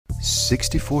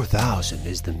64,000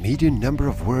 is the median number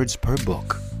of words per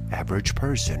book. Average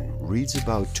person reads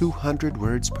about 200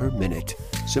 words per minute.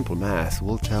 Simple math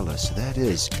will tell us that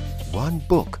is one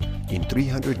book in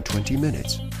 320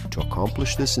 minutes. To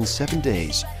accomplish this in 7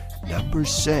 days,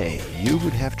 numbers say you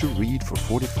would have to read for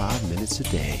 45 minutes a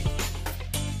day.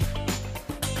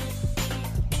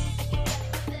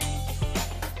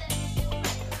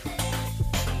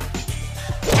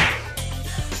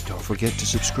 Don't forget to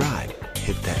subscribe.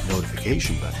 Hit that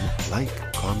notification button,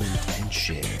 like, comment, and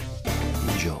share.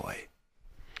 Enjoy.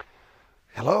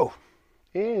 Hello,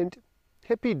 and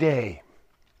happy day.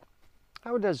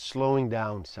 How does slowing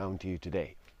down sound to you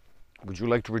today? Would you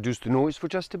like to reduce the noise for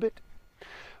just a bit?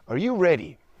 Are you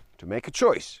ready to make a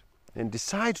choice and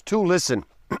decide to listen?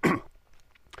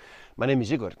 My name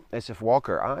is Igor SF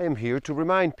Walker. I am here to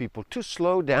remind people to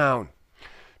slow down,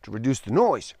 to reduce the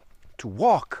noise, to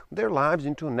walk their lives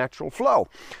into a natural flow.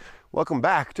 Welcome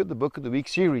back to the Book of the Week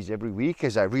series. Every week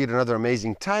as I read another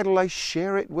amazing title, I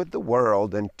share it with the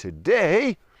world. And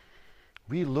today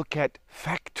we look at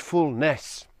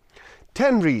factfulness.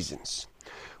 10 reasons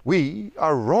we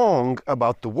are wrong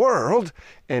about the world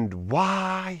and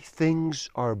why things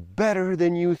are better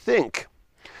than you think,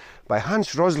 by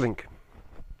Hans Rosling.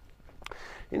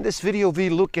 In this video we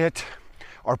look at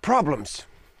our problems.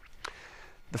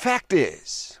 The fact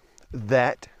is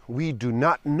that we do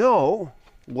not know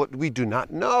what we do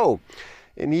not know,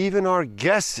 and even our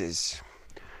guesses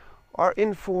are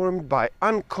informed by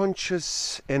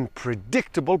unconscious and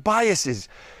predictable biases.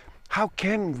 How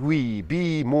can we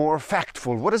be more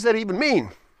factful? What does that even mean?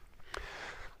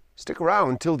 Stick around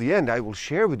until the end. I will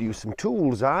share with you some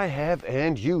tools I have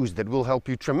and use that will help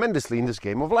you tremendously in this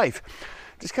game of life.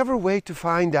 Discover a way to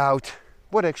find out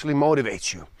what actually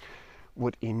motivates you,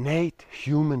 what innate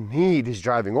human need is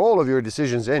driving all of your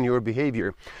decisions and your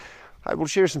behavior. I will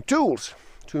share some tools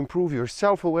to improve your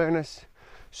self-awareness,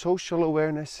 social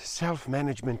awareness,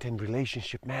 self-management, and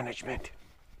relationship management.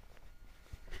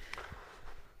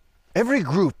 Every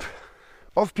group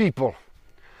of people,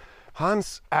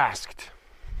 Hans asked,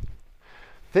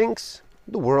 thinks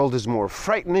the world is more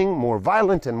frightening, more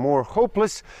violent, and more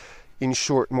hopeless, in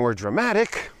short, more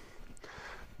dramatic,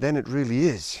 than it really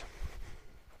is.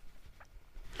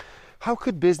 How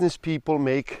could business people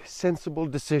make sensible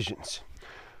decisions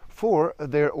for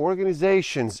their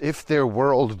organizations if their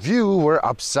worldview were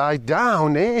upside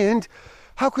down? And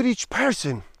how could each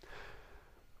person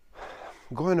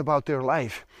going about their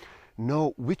life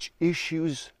know which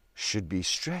issues should be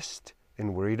stressed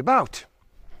and worried about?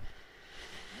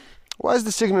 Why is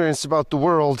this ignorance about the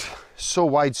world so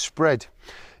widespread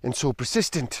and so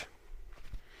persistent?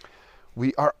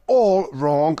 We are all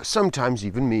wrong, sometimes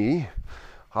even me.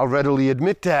 I'll readily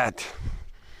admit that.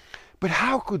 But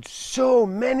how could so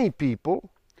many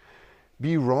people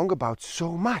be wrong about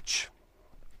so much?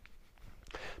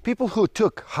 People who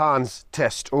took Hans'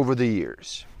 test over the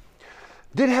years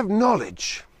did have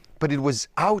knowledge, but it was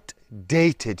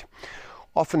outdated,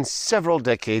 often several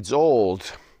decades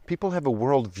old. People have a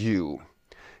worldview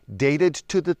dated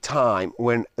to the time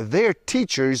when their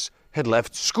teachers had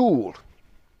left school.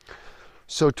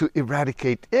 So to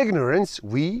eradicate ignorance,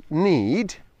 we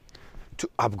need to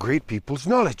upgrade people's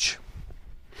knowledge.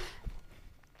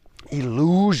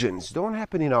 Illusions don't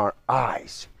happen in our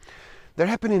eyes. They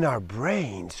happen in our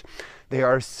brains. They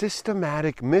are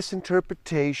systematic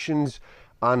misinterpretations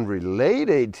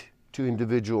unrelated to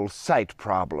individual sight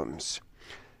problems.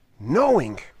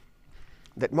 Knowing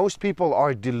that most people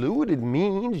are deluded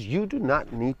means you do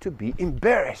not need to be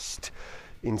embarrassed.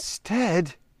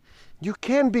 Instead, you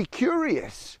can be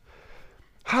curious.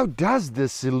 How does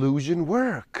this illusion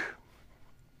work?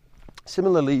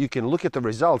 Similarly, you can look at the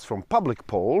results from public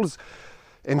polls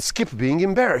and skip being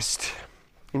embarrassed.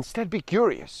 Instead, be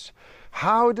curious.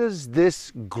 How does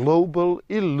this global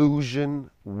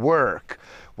illusion work?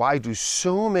 Why do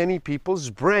so many people's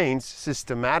brains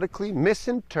systematically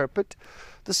misinterpret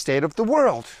the state of the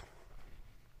world?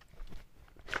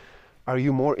 Are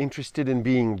you more interested in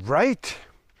being right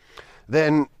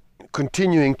than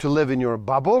continuing to live in your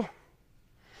bubble?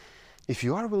 If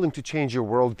you are willing to change your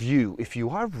worldview, if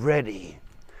you are ready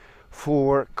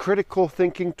for critical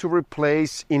thinking to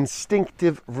replace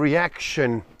instinctive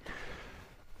reaction,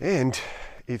 and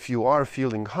if you are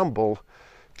feeling humble,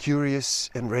 curious,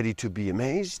 and ready to be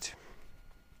amazed,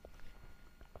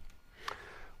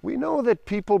 we know that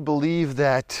people believe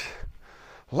that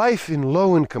life in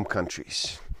low-income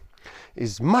countries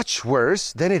is much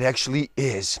worse than it actually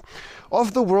is.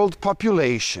 Of the world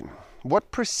population,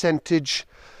 what percentage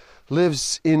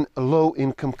lives in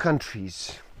low-income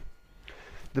countries?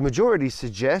 The majority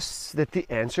suggests that the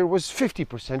answer was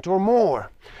 50% or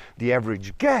more. The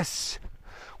average guess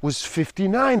was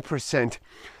 59%.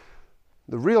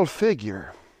 The real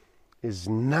figure is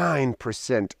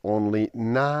 9%. Only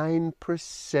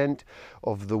 9%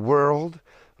 of the world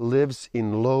lives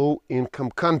in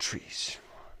low-income countries.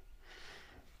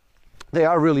 They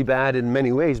are really bad in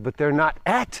many ways, but they're not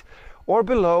at or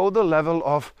below the level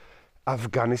of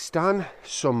Afghanistan,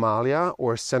 Somalia,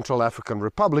 or Central African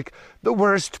Republic, the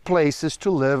worst places to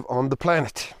live on the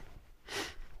planet.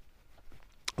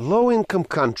 Low-income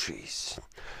countries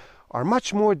are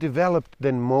much more developed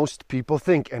than most people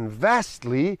think, and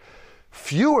vastly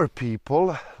fewer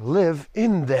people live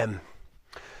in them.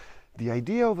 The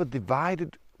idea of a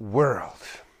divided world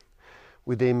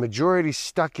with a majority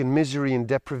stuck in misery and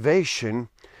deprivation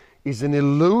is an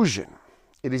illusion.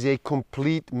 It is a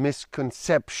complete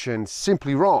misconception,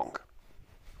 simply wrong.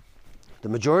 The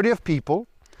majority of people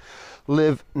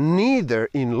live neither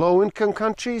in low-income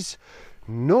countries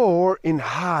nor in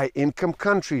high-income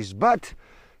countries, but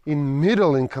in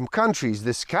middle-income countries.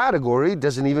 This category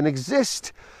doesn't even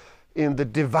exist in the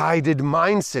divided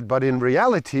mindset, but in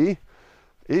reality,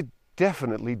 it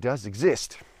definitely does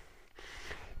exist.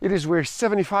 It is where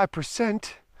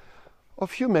 75%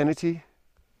 of humanity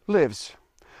lives.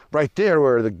 Right there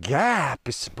where the gap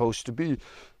is supposed to be.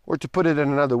 Or to put it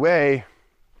in another way,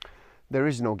 there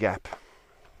is no gap.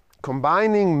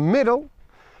 Combining middle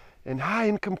and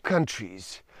high-income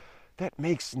countries, that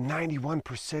makes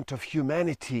 91% of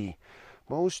humanity,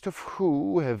 most of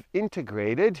who have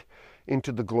integrated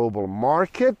into the global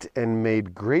market and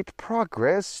made great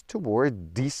progress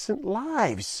toward decent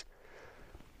lives.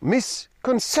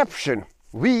 Misconception,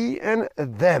 we and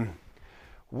them.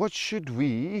 What should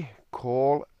we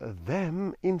call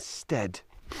them instead?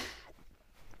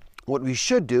 What we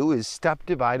should do is stop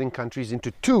dividing countries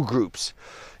into two groups.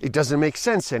 It doesn't make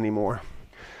sense anymore.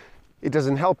 It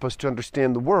doesn't help us to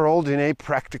understand the world in a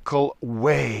practical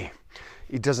way.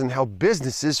 It doesn't help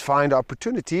businesses find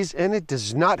opportunities, and it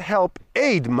does not help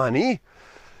aid money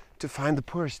to find the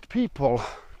poorest people.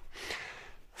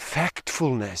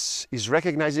 Factfulness is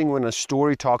recognizing when a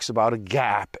story talks about a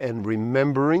gap and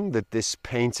remembering that this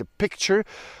paints a picture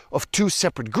of two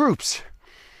separate groups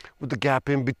with the gap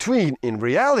in between. In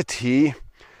reality,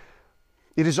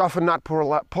 it is often not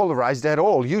polarized at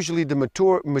all. Usually the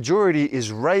majority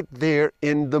is right there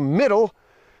in the middle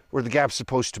where the gap's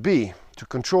supposed to be. To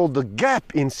control the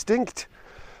gap instinct,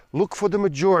 look for the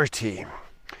majority.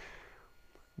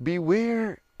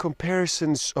 Beware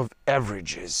comparisons of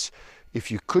averages. If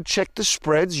you could check the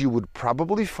spreads, you would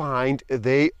probably find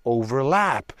they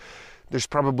overlap. There's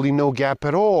probably no gap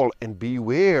at all, and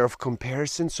beware of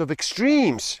comparisons of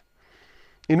extremes.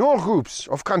 In all groups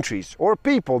of countries or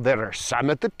people, there are some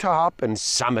at the top and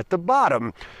some at the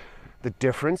bottom. The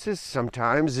difference is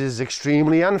sometimes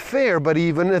extremely unfair, but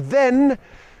even then,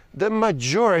 the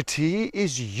majority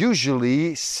is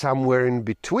usually somewhere in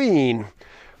between,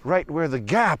 right where the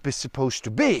gap is supposed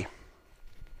to be.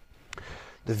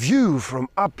 The view from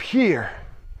up here,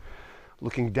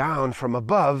 looking down from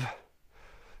above,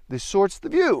 distorts the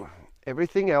view.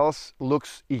 Everything else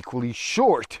looks equally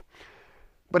short,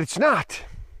 but it's not.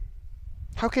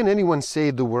 How can anyone say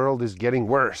the world is getting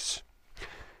worse?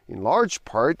 In large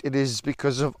part, it is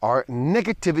because of our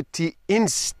negativity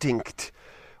instinct,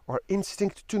 our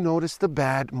instinct to notice the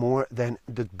bad more than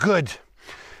the good.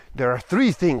 There are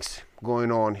three things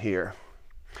going on here.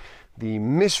 The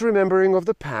misremembering of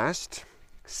the past,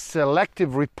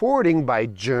 selective reporting by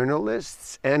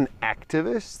journalists and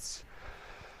activists,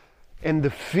 and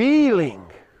the feeling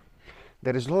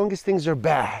that as long as things are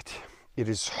bad, it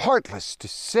is heartless to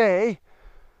say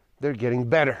they're getting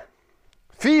better.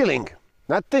 Feeling,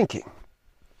 not thinking.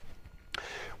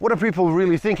 What are people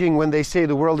really thinking when they say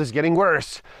the world is getting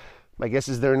worse? My guess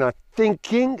is they're not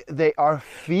thinking, they are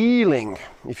feeling.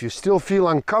 If you still feel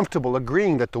uncomfortable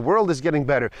agreeing that the world is getting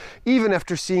better, even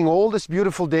after seeing all this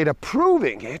beautiful data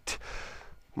proving it,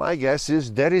 my guess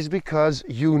is that is because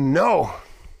you know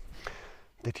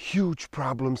that huge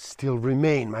problems still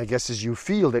remain. My guess is you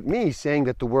feel that me saying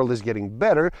that the world is getting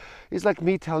better is like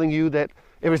me telling you that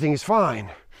everything is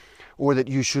fine, or that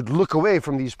you should look away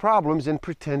from these problems and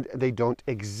pretend they don't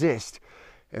exist.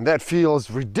 And that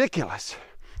feels ridiculous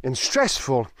and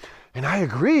stressful, and I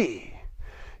agree.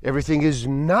 Everything is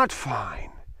not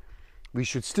fine. We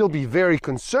should still be very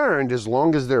concerned as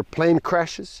long as there are plane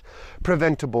crashes,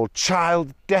 preventable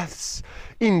child deaths,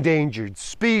 endangered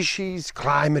species,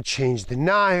 climate change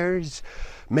deniers,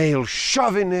 male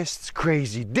chauvinists,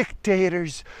 crazy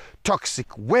dictators, toxic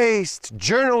waste,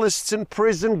 journalists in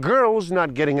prison, girls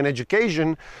not getting an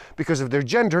education because of their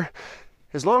gender,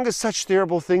 As long as such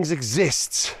terrible things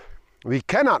exist, we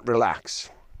cannot relax.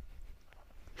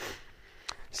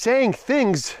 Saying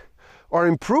things are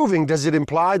improving, does it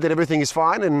imply that everything is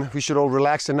fine and we should all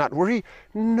relax and not worry?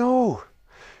 No,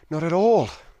 not at all.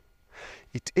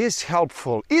 It is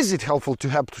helpful. Is it helpful to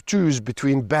have to choose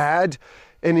between bad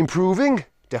and improving?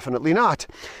 Definitely not.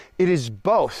 It is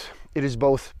both. It is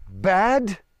both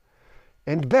bad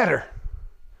and better.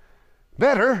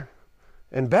 Better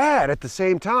and bad at the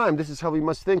same time. This is how we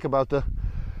must think about the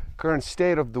current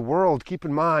state of the world. Keep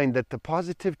in mind that the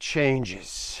positive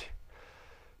changes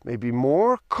may be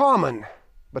more common,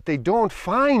 but they don't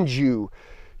find you.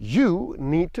 You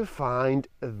need to find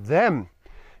them.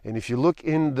 And if you look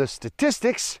in the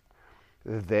statistics,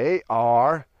 they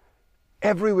are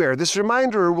everywhere. This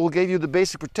reminder will give you the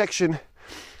basic protection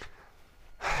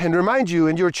and remind you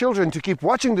and your children to keep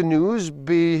watching the news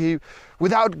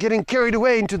without getting carried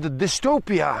away into the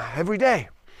dystopia every day.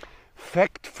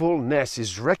 Factfulness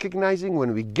is recognizing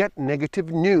when we get negative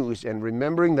news and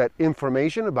remembering that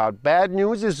information about bad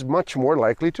news is much more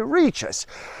likely to reach us.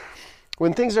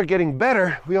 When things are getting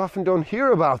better, we often don't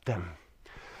hear about them.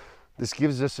 This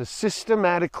gives us a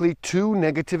systematically too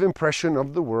negative impression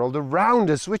of the world around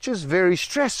us, which is very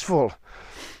stressful.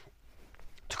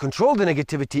 To control the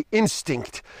negativity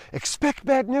instinct, expect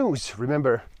bad news.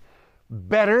 Remember,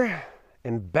 better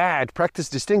and bad. Practice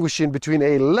distinguishing between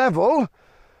a level,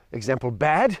 example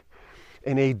bad,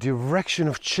 and a direction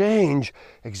of change,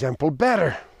 example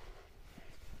better.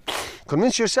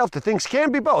 Convince yourself that things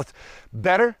can be both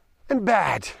better and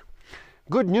bad.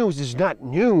 Good news is not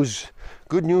news.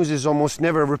 Good news is almost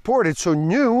never reported, so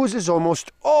news is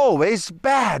almost always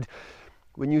bad.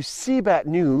 When you see bad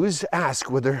news,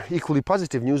 ask whether equally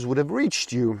positive news would have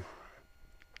reached you.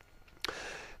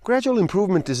 Gradual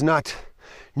improvement is not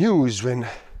news. When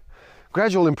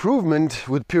gradual improvement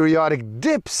with periodic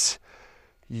dips,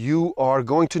 you are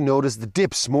going to notice the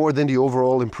dips more than the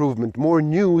overall improvement. More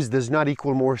news does not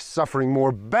equal more suffering.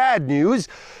 More bad news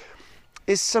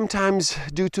is sometimes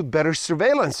due to better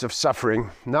surveillance of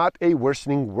suffering, not a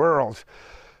worsening world.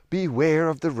 Beware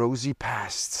of the rosy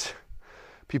pasts.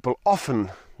 People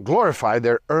often glorify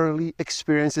their early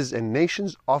experiences, and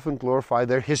nations often glorify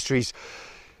their histories.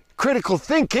 Critical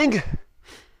thinking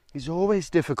is always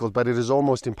difficult, but it is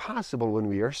almost impossible when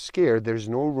we are scared. There's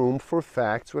no room for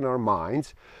facts when our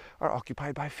minds are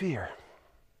occupied by fear.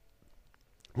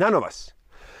 None of us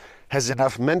has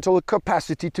enough mental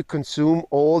capacity to consume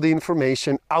all the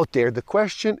information out there. The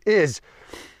question is,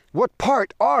 what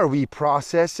part are we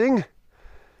processing?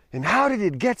 And how did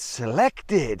it get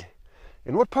selected?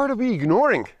 And what part are we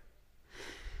ignoring?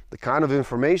 The kind of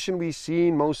information we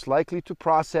seem most likely to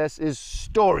process is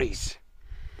stories.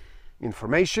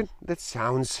 Information that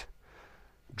sounds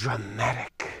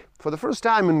dramatic. For the first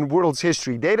time in the world's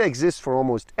history, data exists for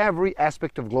almost every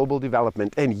aspect of global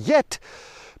development. And yet,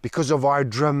 because of our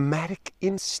dramatic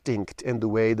instinct and the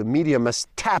way the media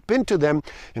must tap into them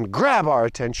and grab our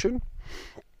attention,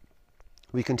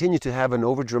 we continue to have an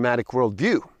overdramatic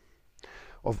worldview.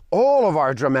 Of all of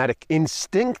our dramatic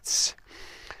instincts,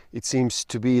 it seems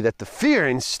to be that the fear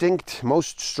instinct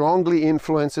most strongly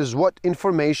influences what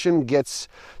information gets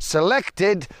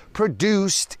selected,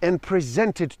 produced, and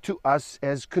presented to us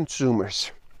as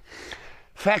consumers.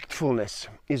 Factfulness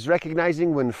is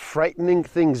recognizing when frightening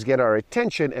things get our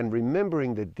attention and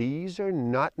remembering that these are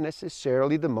not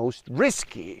necessarily the most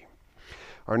risky.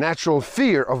 Our natural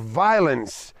fear of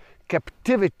violence,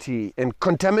 captivity, and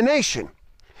contamination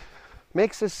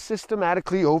makes us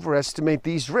systematically overestimate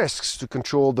these risks. To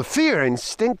control the fear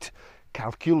instinct,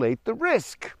 calculate the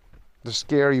risk. The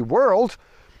scary world,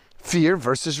 fear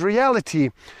versus reality.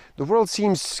 The world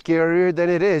seems scarier than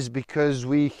it is because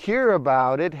we hear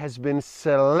about it has been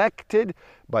selected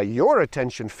by your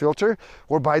attention filter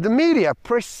or by the media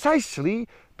precisely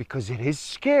because it is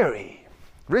scary.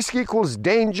 Risk equals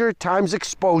danger times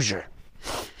exposure.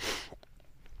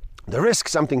 The risk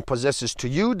something possesses to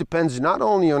you depends not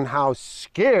only on how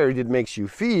scared it makes you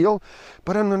feel,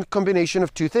 but on a combination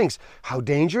of two things. How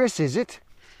dangerous is it?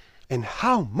 And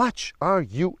how much are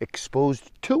you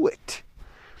exposed to it?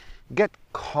 Get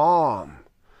calm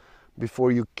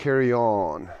before you carry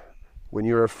on. When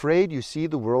you're afraid, you see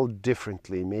the world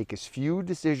differently. Make as few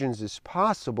decisions as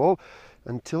possible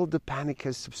until the panic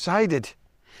has subsided.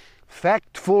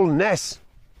 Factfulness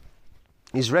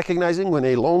is recognizing when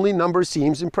a lonely number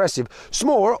seems impressive,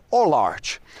 small or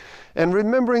large, and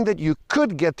remembering that you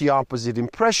could get the opposite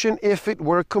impression if it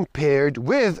were compared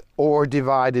with or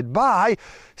divided by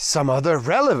some other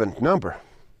relevant number.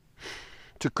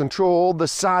 To control the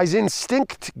size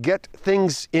instinct, get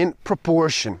things in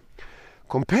proportion.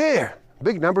 Compare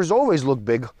Big numbers always look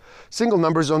big. Single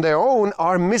numbers on their own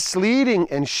are misleading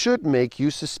and should make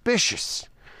you suspicious.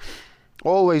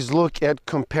 Always look at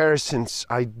comparisons.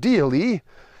 Ideally,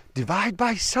 divide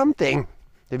by something.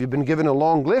 Have you been given a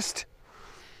long list?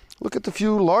 Look at the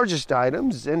few largest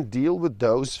items and deal with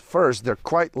those first. They're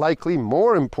quite likely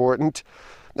more important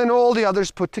than all the others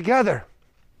put together.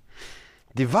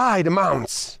 Divide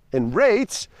amounts, and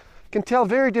rates can tell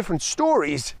very different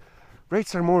stories.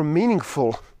 Rates are more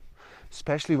meaningful,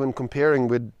 especially when comparing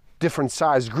with different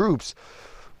size groups.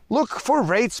 Look for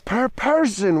rates per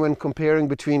person when comparing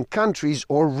between countries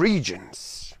or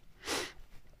regions.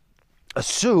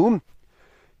 Assume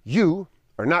you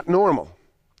are not normal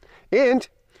and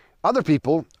other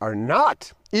people are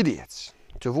not idiots.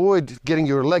 To avoid getting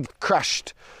your leg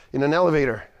crushed in an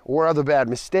elevator or other bad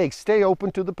mistakes, stay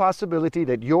open to the possibility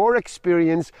that your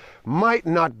experience might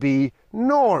not be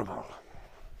normal.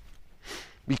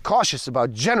 Be cautious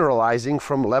about generalizing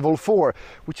from level 4,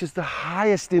 which is the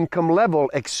highest income level,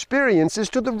 experiences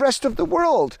to the rest of the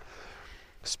world,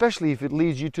 especially if it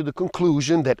leads you to the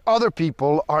conclusion that other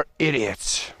people are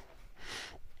idiots.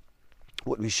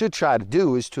 What we should try to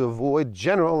do is to avoid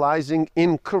generalizing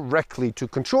incorrectly, to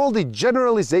control the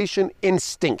generalization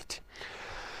instinct.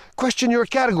 Question your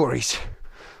categories.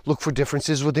 Look for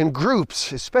differences within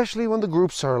groups, especially when the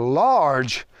groups are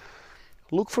large.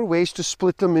 Look for ways to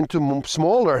split them into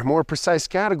smaller, more precise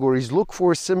categories. Look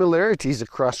for similarities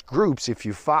across groups. If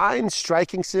you find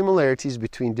striking similarities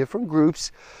between different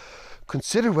groups,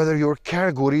 consider whether your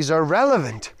categories are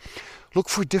relevant. Look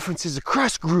for differences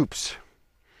across groups.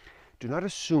 Do not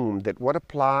assume that what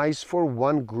applies for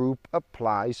one group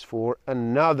applies for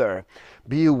another.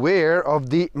 Be aware of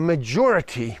the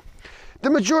majority. The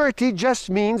majority just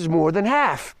means more than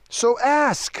half. So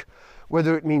ask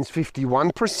whether it means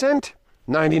 51%,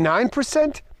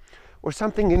 99%, or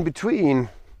something in between.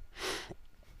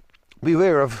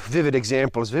 Beware of vivid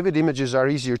examples. Vivid images are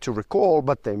easier to recall,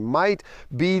 but they might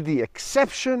be the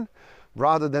exception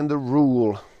rather than the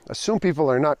rule. Assume people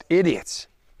are not idiots.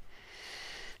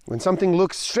 When something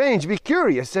looks strange, be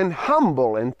curious and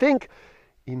humble and think,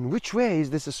 in which way is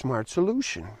this a smart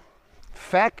solution?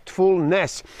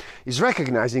 Factfulness is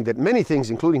recognizing that many things,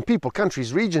 including people,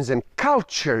 countries, regions, and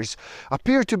cultures,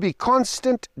 appear to be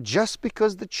constant just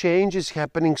because the change is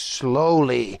happening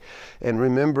slowly, and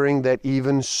remembering that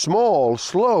even small,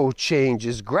 slow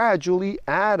changes gradually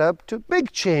add up to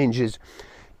big changes.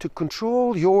 To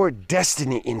control your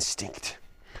destiny instinct,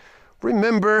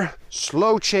 remember,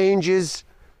 slow changes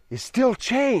is still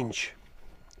change.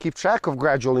 Keep track of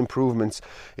gradual improvements.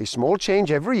 A small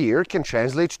change every year can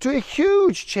translate to a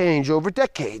huge change over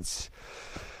decades.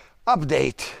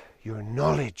 Update your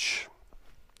knowledge.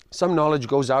 Some knowledge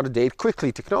goes out of date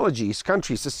quickly. Technologies,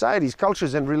 countries, societies,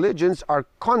 cultures, and religions are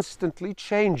constantly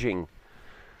changing.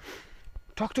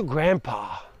 Talk to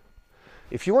Grandpa.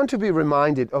 If you want to be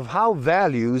reminded of how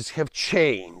values have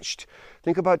changed,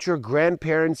 think about your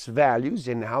grandparents' values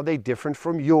and how they differ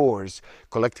from yours.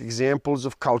 Collect examples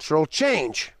of cultural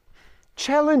change.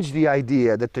 Challenge the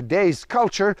idea that today's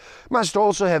culture must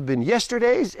also have been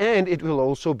yesterday's and it will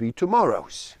also be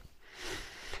tomorrow's.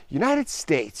 United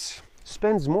States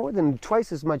spends more than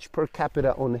twice as much per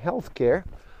capita on healthcare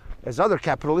as other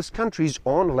capitalist countries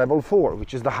on level 4,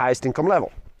 which is the highest income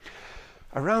level.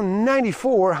 Around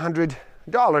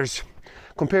 $9,400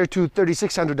 compared to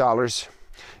 $3,600.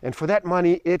 And for that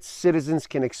money, its citizens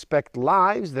can expect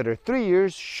lives that are 3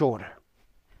 years shorter.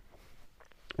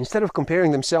 Instead of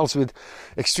comparing themselves with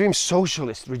extreme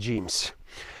socialist regimes,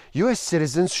 U.S.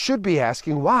 citizens should be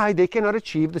asking why they cannot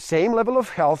achieve the same level of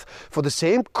health for the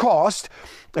same cost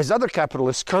as other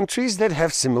capitalist countries that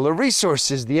have similar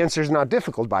resources. The answer is not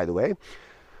difficult, by the way.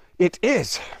 It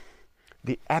is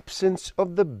the absence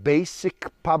of the basic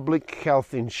public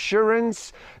health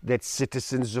insurance that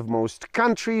citizens of most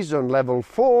countries on level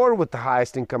 4 with the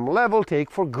highest income level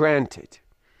take for granted.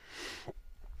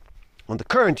 On the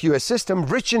current U.S. system,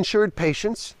 rich insured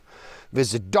patients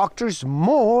visit doctors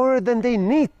more than they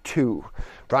need to,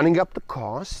 running up the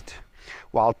cost,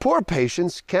 while poor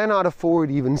patients cannot afford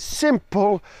even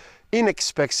simple,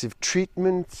 inexpensive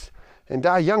treatments and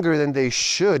die younger than they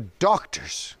should.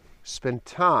 Doctors spend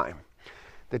time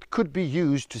that could be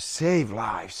used to save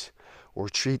lives or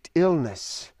treat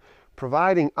illness,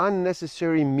 providing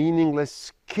unnecessary,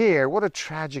 meaningless care. What a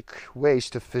tragic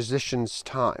waste of physicians'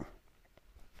 time.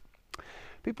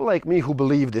 People like me who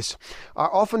believe this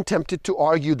are often tempted to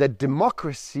argue that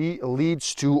democracy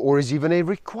leads to or is even a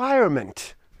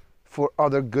requirement for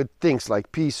other good things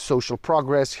like peace, social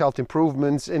progress, health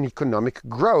improvements, and economic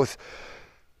growth.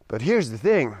 But here's the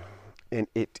thing, and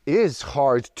it is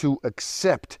hard to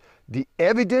accept. The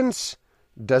evidence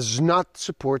does not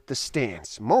support the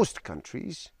stance. Most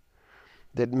countries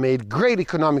that made great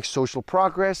economic social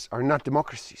progress are not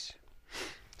democracies.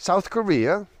 South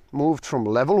Korea moved from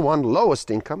level 1,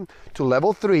 lowest income, to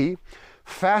level 3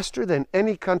 faster than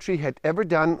any country had ever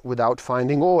done without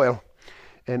finding oil,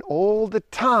 and all the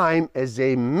time as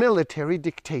a military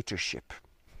dictatorship.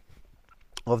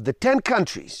 Of the 10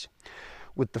 countries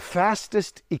with the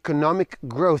fastest economic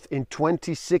growth in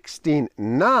 2016,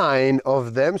 9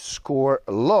 of them score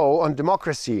low on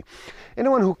democracy.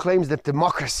 Anyone who claims that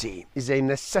democracy is a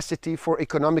necessity for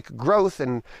economic growth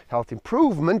and health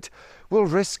improvement will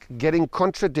risk getting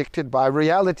contradicted by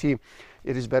reality.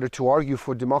 It is better to argue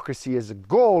for democracy as a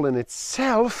goal in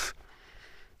itself,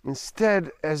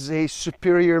 instead as a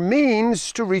superior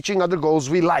means to reaching other goals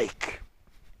we like.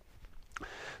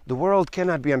 The world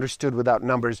cannot be understood without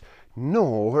numbers,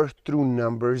 nor through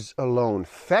numbers alone.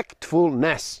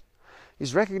 Factfulness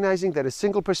is recognizing that a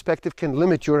single perspective can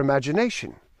limit your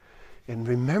imagination, and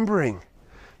remembering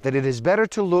that it is better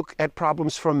to look at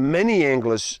problems from many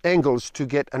angles to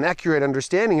get an accurate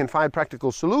understanding and find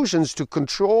practical solutions to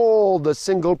control the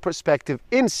single perspective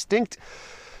instinct.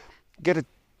 Get a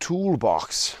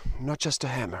toolbox, not just a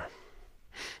hammer.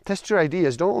 Test your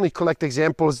ideas. Don't only collect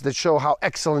examples that show how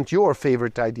excellent your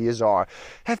favorite ideas are.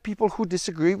 Have people who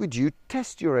disagree with you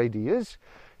test your ideas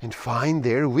and find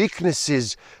their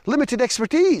weaknesses. Limited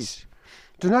expertise.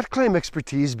 Do not claim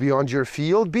expertise beyond your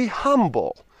field. Be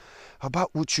humble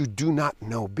about what you do not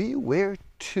know. Be aware,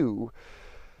 too,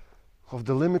 of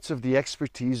the limits of the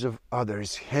expertise of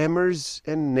others. Hammers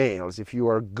and nails. If you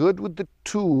are good with the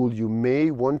tool, you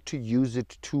may want to use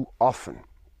it too often.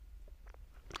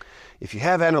 If you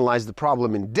have analyzed the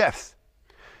problem in depth,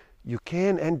 you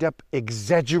can end up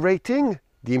exaggerating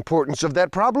the importance of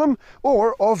that problem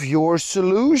or of your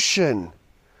solution.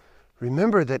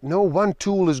 Remember that no one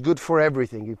tool is good for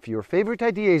everything. If your favorite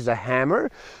idea is a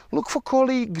hammer, look for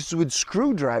colleagues with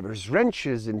screwdrivers,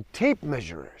 wrenches, and tape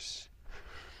measurers.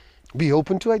 Be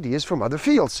open to ideas from other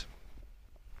fields.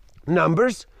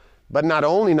 Numbers, but not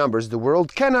only numbers. The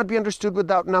world cannot be understood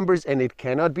without numbers, and it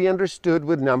cannot be understood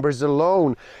with numbers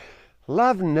alone.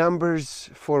 Love numbers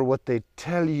for what they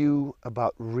tell you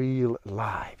about real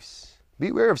lives.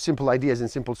 Beware of simple ideas and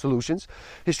simple solutions.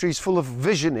 History is full of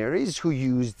visionaries who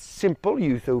used simple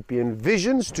utopian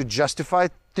visions to justify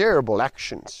terrible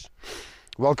actions.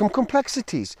 Welcome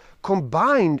complexities,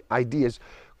 combined ideas,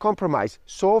 compromise,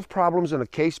 solve problems on a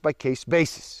case-by-case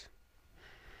basis.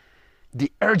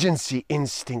 The urgency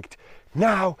instinct,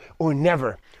 now or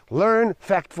never. Learn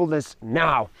factfulness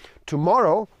now.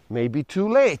 Tomorrow may be too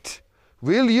late.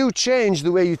 Will you change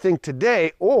the way you think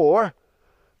today or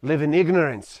live in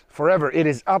ignorance forever? It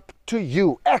is up to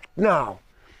you. Act now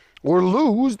or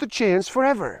lose the chance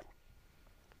forever.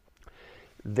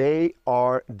 They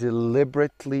are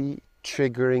deliberately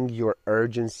triggering your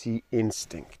urgency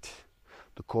instinct.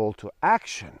 The call to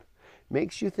action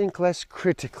makes you think less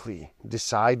critically,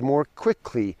 decide more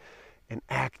quickly, and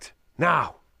act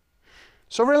now.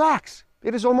 So relax.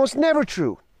 It is almost never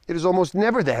true. It is almost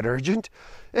never that urgent,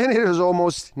 and it is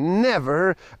almost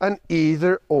never an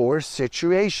either-or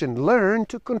situation. Learn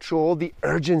to control the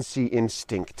urgency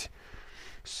instinct.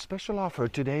 Special offer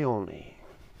today only.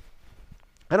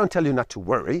 I don't tell you not to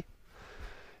worry.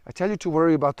 I tell you to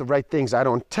worry about the right things. I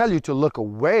don't tell you to look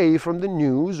away from the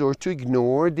news or to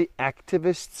ignore the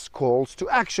activists' calls to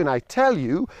action. I tell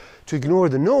you to ignore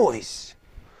the noise,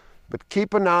 but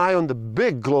keep an eye on the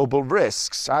big global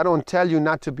risks. I don't tell you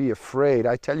not to be afraid.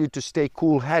 I tell you to stay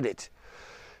cool-headed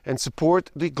and support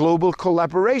the global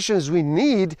collaborations we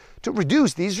need to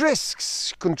reduce these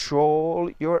risks.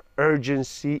 Control your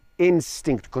urgency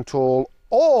instinct. Control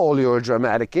all your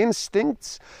dramatic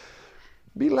instincts.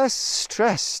 Be less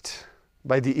stressed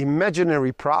by the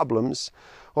imaginary problems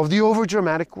of the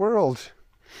overdramatic world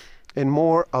and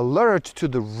more alert to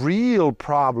the real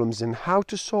problems and how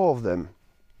to solve them.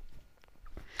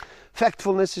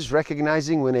 Factfulness is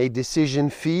recognizing when a decision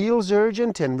feels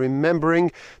urgent and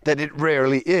remembering that it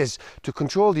rarely is. To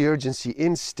control the urgency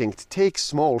instinct, take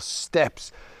small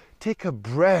steps. Take a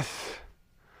breath.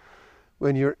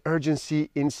 When your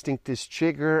urgency instinct is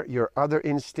triggered, your other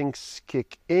instincts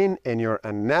kick in and your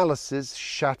analysis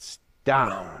shuts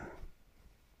down.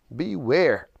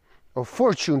 Beware of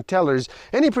fortune tellers.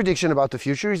 Any prediction about the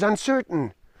future is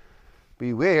uncertain.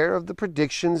 Beware of the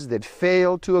predictions that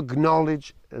fail to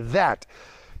acknowledge that.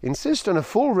 Insist on a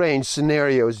full range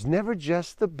scenarios, never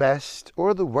just the best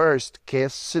or the worst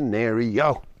case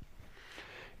scenario.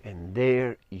 And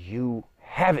there you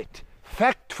have it.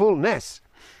 Factfulness.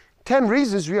 10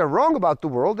 Reasons We Are Wrong About the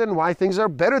World and Why Things Are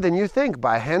Better Than You Think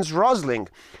by Hans Rosling.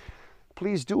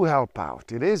 please do help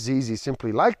out. It is easy.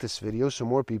 Simply like this video so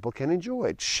more people can enjoy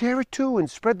it. Share it too and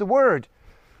spread the word.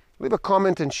 Leave a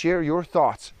comment and share your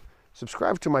thoughts.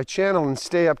 Subscribe to my channel and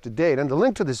stay up to date. And the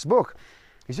link to this book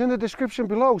is in the description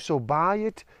below, so buy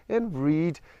it and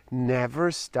read. Never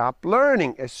stop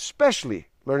learning, especially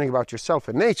learning about yourself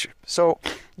and nature. So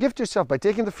gift yourself by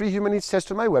taking the free human needs test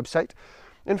on my website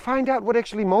and find out what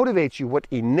actually motivates you, what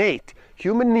innate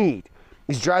human need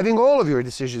is driving all of your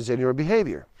decisions and your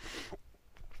behavior.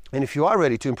 And if you are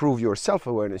ready to improve your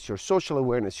self-awareness, your social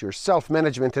awareness, your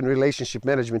self-management and relationship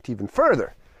management even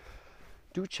further,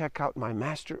 do check out my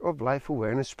Master of Life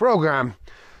Awareness program.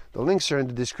 The links are in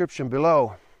the description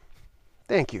below.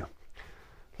 Thank you.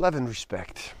 Love and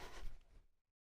respect.